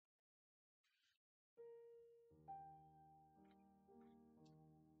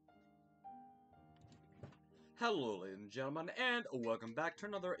Hello, ladies and gentlemen, and welcome back to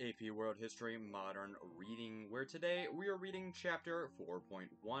another AP World History Modern reading, where today we are reading Chapter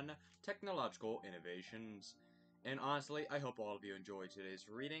 4.1, Technological Innovations. And honestly, I hope all of you enjoyed today's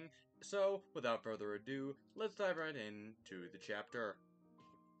reading, so without further ado, let's dive right into the chapter.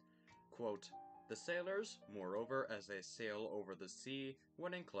 Quote, "The sailors, moreover, as they sail over the sea,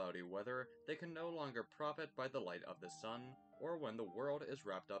 when in cloudy weather, they can no longer profit by the light of the sun, or when the world is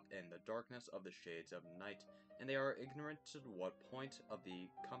wrapped up in the darkness of the shades of night, and they are ignorant to what point of the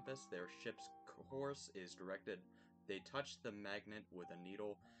compass their ship's course is directed. They touch the magnet with a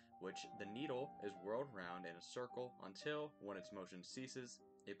needle, which the needle is whirled round in a circle until, when its motion ceases,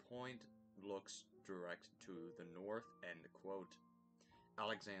 a point looks direct to the north." End quote.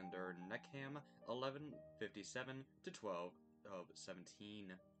 Alexander Neckham, 1157 to 12 of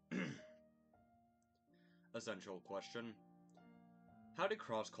 17. Essential question. How did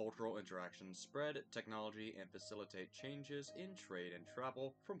cross-cultural interactions spread technology and facilitate changes in trade and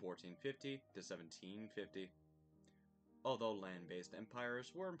travel from 1450 to 1750? Although land-based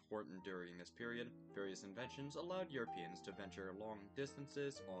empires were important during this period, various inventions allowed Europeans to venture long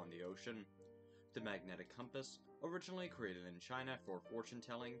distances on the ocean. The magnetic compass, originally created in China for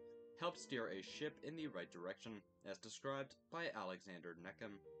fortune-telling, helped steer a ship in the right direction, as described by Alexander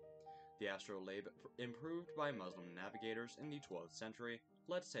Neckham. The astrolabe, improved by Muslim navigators in the 12th century,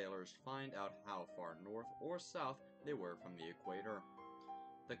 let sailors find out how far north or south they were from the equator.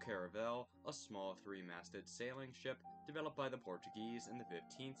 The caravel, a small three-masted sailing ship developed by the Portuguese in the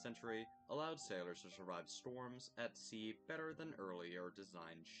 15th century, allowed sailors to survive storms at sea better than earlier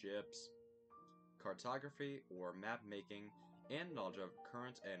designed ships. Cartography, or map making, and knowledge of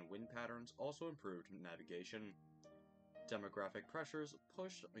current and wind patterns also improved navigation. Demographic pressures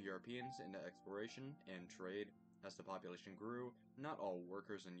pushed Europeans into exploration and trade. As the population grew, not all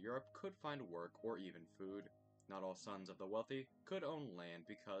workers in Europe could find work or even food. Not all sons of the wealthy could own land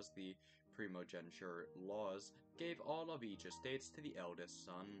because the primogeniture laws gave all of each estates to the eldest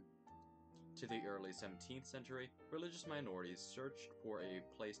son. To the early 17th century, religious minorities searched for a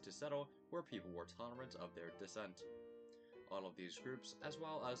place to settle where people were tolerant of their dissent. All of these groups, as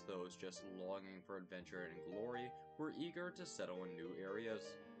well as those just longing for adventure and glory, were eager to settle in new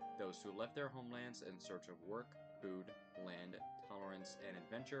areas. Those who left their homelands in search of work, food, land, tolerance, and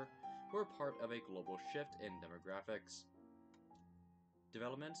adventure were part of a global shift in demographics.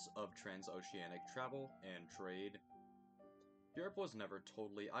 Developments of transoceanic travel and trade. Europe was never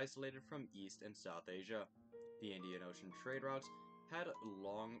totally isolated from East and South Asia. The Indian Ocean trade routes had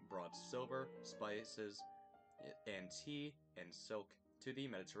long brought silver, spices, and tea and silk to the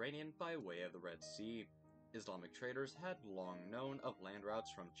Mediterranean by way of the Red Sea. Islamic traders had long known of land routes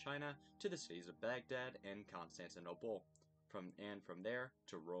from China to the cities of Baghdad and Constantinople, from there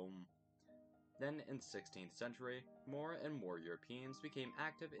to Rome. Then, in the 16th century, more and more Europeans became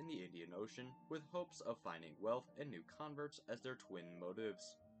active in the Indian Ocean with hopes of finding wealth and new converts as their twin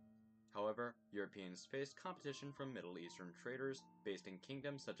motives. However, Europeans faced competition from Middle Eastern traders based in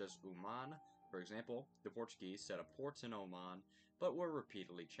kingdoms such as Oman. For example, the Portuguese set up ports in Oman, but were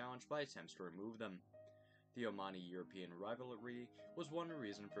repeatedly challenged by attempts to remove them. The Omani-European rivalry was one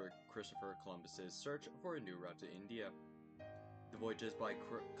reason for Christopher Columbus's search for a new route to India. The voyages by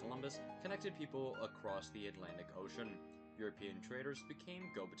Columbus connected people across the Atlantic Ocean. European traders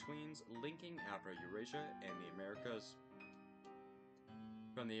became go-betweens linking Afro-Eurasia and the Americas.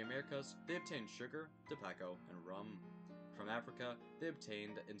 From the Americas, they obtained sugar, tobacco, and rum. From Africa, they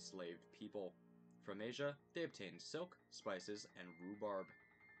obtained enslaved people. From Asia, they obtained silk, spices, and rhubarb.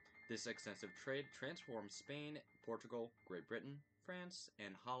 This extensive trade transformed Spain, Portugal, Great Britain, France,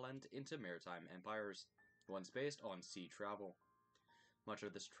 and Holland into maritime empires, once based on sea travel. Much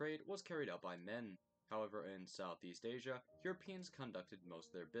of this trade was carried out by men. However, in Southeast Asia, Europeans conducted most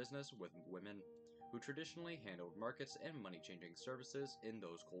of their business with women, who traditionally handled markets and money-changing services in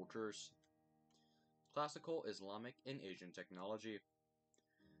those cultures. Classical Islamic and Asian technology.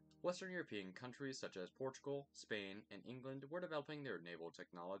 Western European countries such as Portugal, Spain, and England were developing their naval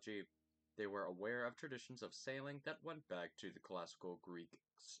technology. They were aware of traditions of sailing that went back to the classical Greeks,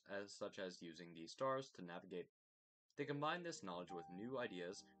 such as using the stars to navigate. They combined this knowledge with new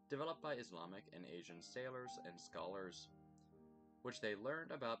ideas developed by Islamic and Asian sailors and scholars, which they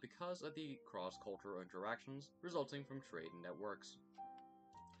learned about because of the cross-cultural interactions resulting from trade networks.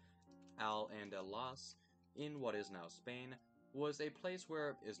 Al-Andalus, in what is now Spain, was a place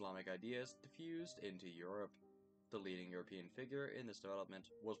where Islamic ideas diffused into Europe. The leading European figure in this development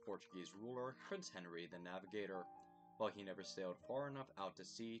was Portuguese ruler Prince Henry the Navigator. While he never sailed far enough out to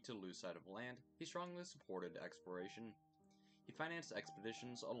sea to lose sight of land, he strongly supported exploration. He financed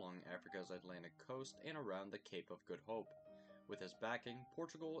expeditions along Africa's Atlantic coast and around the Cape of Good Hope. With his backing,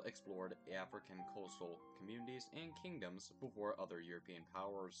 Portugal explored African coastal communities and kingdoms before other European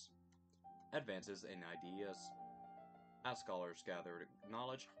powers. Advances in ideas. As scholars gathered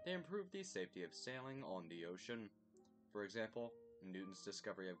knowledge, they improved the safety of sailing on the ocean. For example, Newton's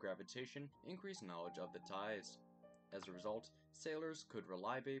discovery of gravitation increased knowledge of the tides. As a result, sailors could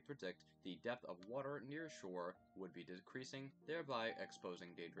reliably predict the depth of water near shore would be decreasing, thereby exposing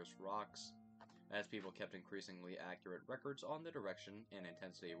dangerous rocks. As people kept increasingly accurate records on the direction and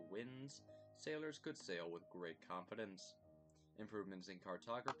intensity of winds, sailors could sail with great confidence. Improvements in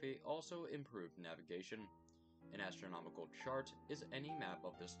cartography also improved navigation. An astronomical chart is any map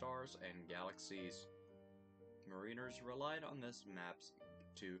of the stars and galaxies. Mariners relied on these maps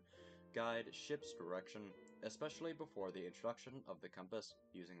to guide ships' direction, especially before the introduction of the compass,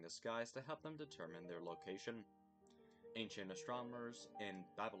 using the skies to help them determine their location. Ancient astronomers in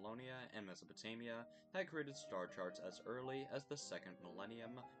Babylonia and Mesopotamia had created star charts as early as the 2nd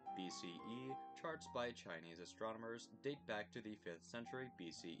millennium BCE. Charts by Chinese astronomers date back to the 5th century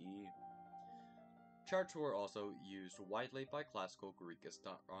BCE. Charts were also used widely by classical Greek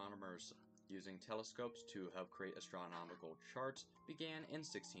astronomers. Using telescopes to help create astronomical charts began in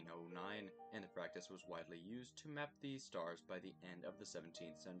 1609, and the practice was widely used to map the stars by the end of the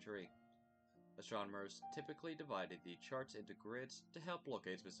 17th century. Astronomers typically divided the charts into grids to help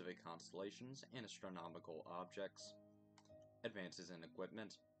locate specific constellations and astronomical objects. Advances in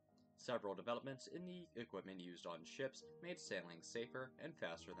equipment. Several developments in the equipment used on ships made sailing safer and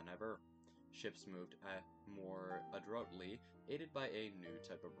faster than ever. Ships moved more adroitly, aided by a new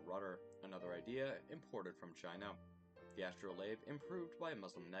type of rudder, another idea imported from China. The astrolabe, improved by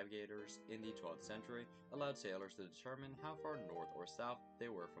Muslim navigators in the 12th century, allowed sailors to determine how far north or south they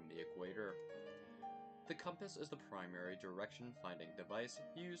were from the equator. The compass is the primary direction-finding device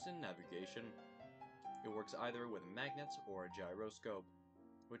used in navigation. It works either with magnets or a gyroscope,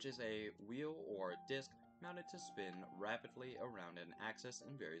 which is a wheel or disc mounted to spin rapidly around an axis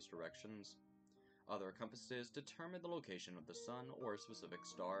in various directions. Other compasses determine the location of the sun or a specific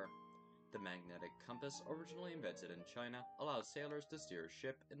star. The magnetic compass, originally invented in China, allows sailors to steer a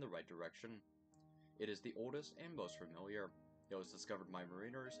ship in the right direction. It is the oldest and most familiar. It was discovered by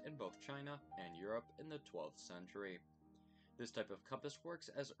mariners in both China and Europe in the 12th century. This type of compass works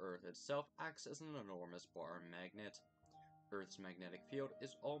as Earth itself acts as an enormous bar magnet. Earth's magnetic field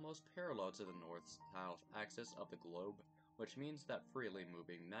is almost parallel to the north-south axis of the globe, which means that freely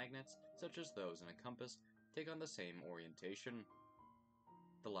moving magnets, such as those in a compass, take on the same orientation.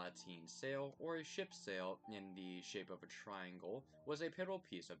 The lateen sail, or a ship's sail in the shape of a triangle, was a pivotal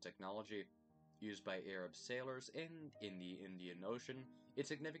piece of technology. Used by Arab sailors in the Indian Ocean, it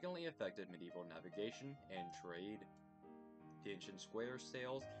significantly affected medieval navigation and trade. The ancient square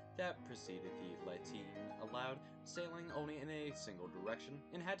sails that preceded the lateen allowed sailing only in a single direction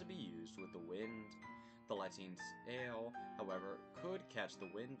and had to be used with the wind. The lateen sail, however, could catch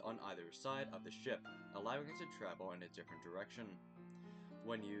the wind on either side of the ship, allowing it to travel in a different direction.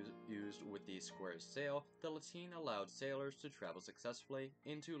 When used with the square sail, the lateen allowed sailors to travel successfully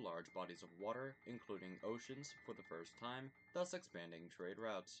into large bodies of water, including oceans, for the first time, thus expanding trade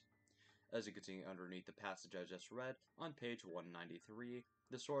routes. As you can see underneath the passage I just read, on page 193,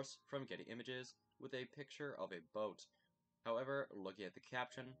 the source from Getty Images, with a picture of a boat. However, looking at the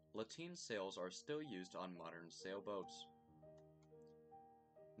caption, lateen sails are still used on modern sailboats.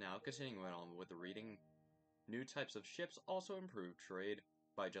 Now, continuing on with the reading. New types of ships also improved trade,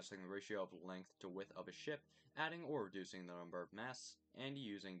 by adjusting the ratio of length to width of a ship, adding or reducing the number of masts, and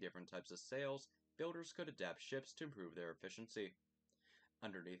using different types of sails, builders could adapt ships to improve their efficiency.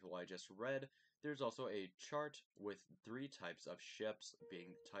 Underneath what I just read, there's also a chart with 3 types of ships being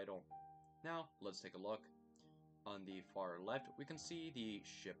the title. Now, let's take a look. On the far left, we can see the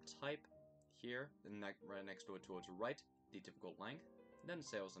ship type here, and right next to it towards the right, the typical length, then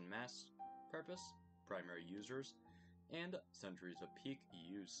sails and masts, purpose, primary users, and centuries of peak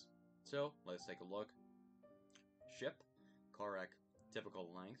use. So, let's take a look. Ship, Carrack, typical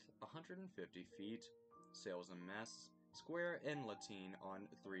length, 150 feet, sails and masts, square and lateen on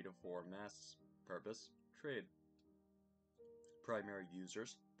 3 to 4 masts. Purpose, trade. Primary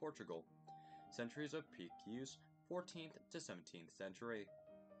users, Portugal. Centuries of peak use, 14th to 17th century.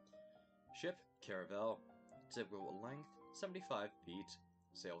 Ship, Caravel. Typical length, 75 feet.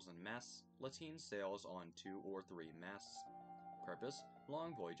 Sails and masts, lateen sails on 2 or 3 masts. Purpose,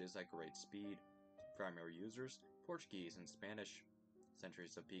 long voyages at great speed. Primary users, Portuguese and Spanish.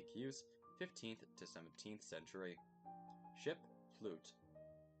 Centuries of peak use, 15th to 17th century. Ship, Flute.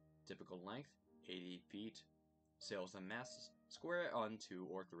 Typical length, 80 feet. Sails and masts square on 2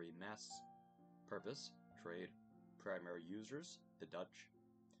 or 3 masts. Purpose, trade. Primary users, the Dutch.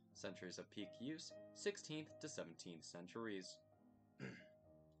 Centuries of peak use, 16th to 17th centuries.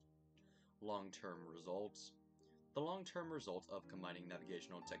 Long-term results. The long-term result of combining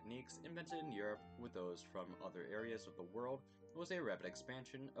navigational techniques invented in Europe with those from other areas of the world was a rapid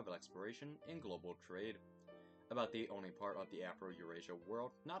expansion of exploration and global trade. About the only part of the Afro-Eurasia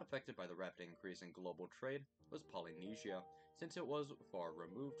world not affected by the rapid increase in global trade was Polynesia, since it was far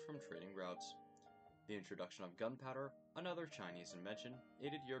removed from trading routes. The introduction of gunpowder, another Chinese invention,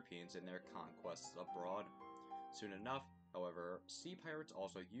 aided Europeans in their conquests abroad. Soon enough, however, sea pirates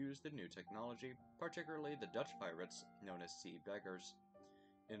also used the new technology, particularly the Dutch pirates, known as sea beggars.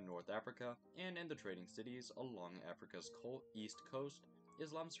 In North Africa, and in the trading cities along Africa's east coast,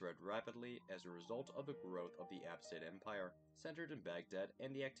 Islam spread rapidly as a result of the growth of the Abbasid Empire, centered in Baghdad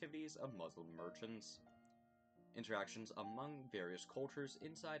and the activities of Muslim merchants. Interactions among various cultures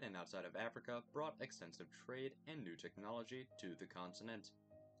inside and outside of Africa brought extensive trade and new technology to the continent.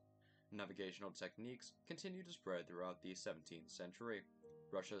 Navigational techniques continued to spread throughout the 17th century.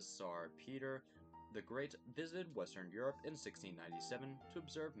 Russia's Tsar Peter the Great visited Western Europe in 1697 to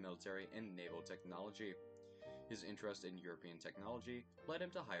observe military and naval technology. His interest in European technology led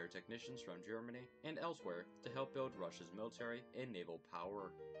him to hire technicians from Germany and elsewhere to help build Russia's military and naval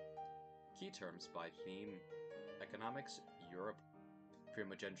power. Key terms by theme: economics, Europe;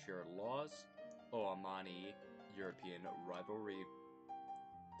 primogeniture laws, Oghmani, European rivalry;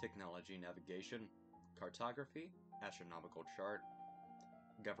 technology, navigation, cartography, astronomical chart;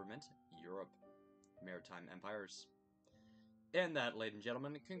 government, Europe; maritime empires. And that, ladies and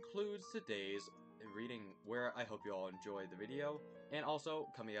gentlemen, concludes today's reading, where I hope you all enjoyed the video. And also,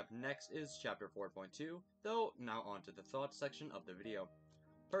 coming up next is chapter 4.2, though now on to the thoughts section of the video.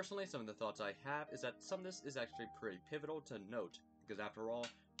 Personally, some of the thoughts I have is that some of this is actually pretty pivotal to note, because after all,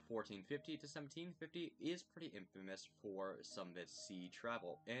 1450 to 1750 is pretty infamous for some of its sea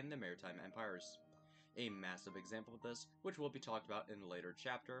travel and the maritime empires. A massive example of this, which will be talked about in a later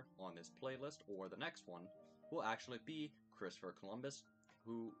chapter on this playlist or the next one, will actually be Christopher Columbus,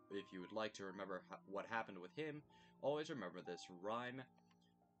 who, if you would like to remember what happened with him, always remember this rhyme.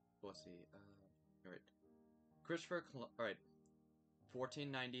 Let's see, alright. Alright.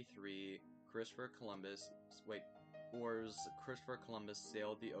 1493, Christopher Columbus, Christopher Columbus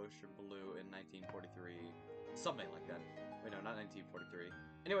sailed the ocean blue in 1943? Something like that. Wait, no, not 1943.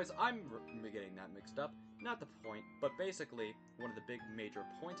 Anyways, I'm getting that mixed up. Not the point, but basically, one of the big major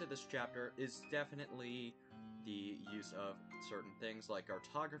points of this chapter is definitely the use of certain things like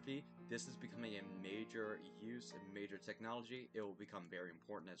cartography. This is becoming a major use and major technology. It will become very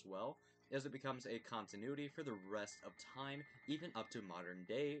important as well, as it becomes a continuity for the rest of time, even up to modern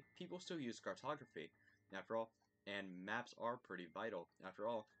day. People still use cartography, after all, and maps are pretty vital. After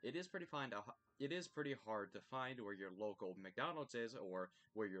all, it is pretty hard to find where your local McDonald's is, or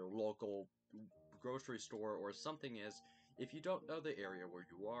where your local grocery store or something is, if you don't know the area where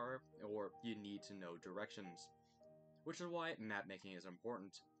you are, or you need to know directions. Which is why map making is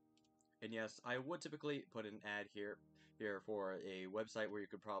important. And yes, I would typically put an ad here for a website where you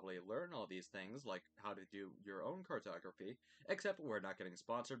could probably learn all these things, like how to do your own cartography, except we're not getting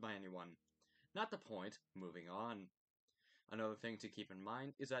sponsored by anyone. Not the point. Moving on. Another thing to keep in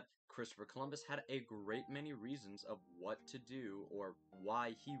mind is that Christopher Columbus had a great many reasons of what to do, or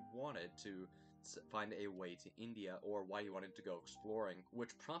why he wanted to find a way to India, or why he wanted to go exploring,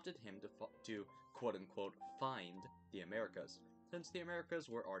 which prompted him to quote-unquote find the Americas, since the Americas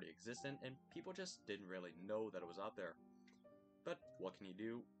were already existent and people just didn't really know that it was out there. But what can you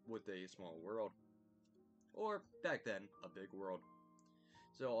do with a small world? Or, back then, a big world.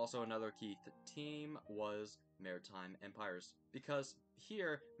 So also another key theme was maritime empires, because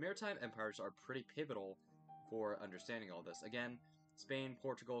here, maritime empires are pretty pivotal for understanding all this. Again, Spain,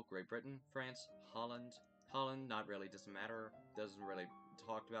 Portugal, Great Britain, France, Holland. Holland, not really, doesn't matter, doesn't really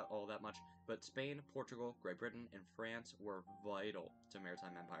talk about all that much, but Spain, Portugal, Great Britain, and France were vital to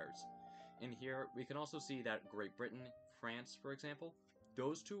maritime empires. In here, we can also see that Great Britain, France, for example,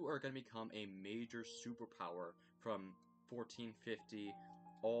 those two are going to become a major superpower from 1450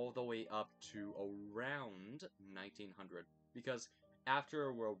 all the way up to around 1900, because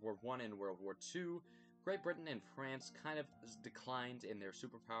after World War I and World War II, Great Britain and France kind of declined in their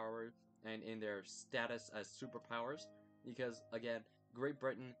superpower and in their status as superpowers, because, again, Great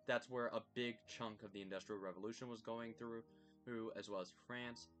Britain, that's where a big chunk of the Industrial Revolution was going through, as well as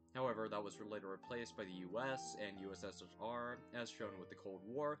France. However, that was later replaced by the US and USSR, as shown with the Cold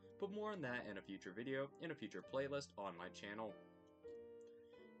War, but more on that in a future video, in a future playlist on my channel.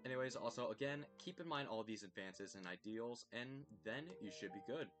 Anyways, also, again, keep in mind all these advances and ideals, and then you should be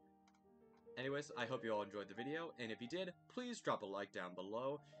good. Anyways, I hope you all enjoyed the video, and if you did, please drop a like down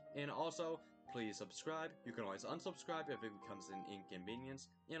below, and also, please subscribe. You can always unsubscribe if it becomes an inconvenience,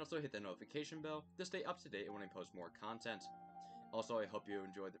 and also hit the notification bell to stay up to date when I post more content. Also, I hope you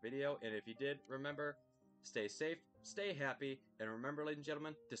enjoyed the video, and if you did, remember, stay safe, stay happy, and remember, ladies and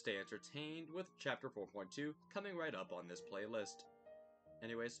gentlemen, to stay entertained with Chapter 4.2 coming right up on this playlist.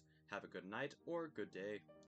 Anyways, have a good night or good day.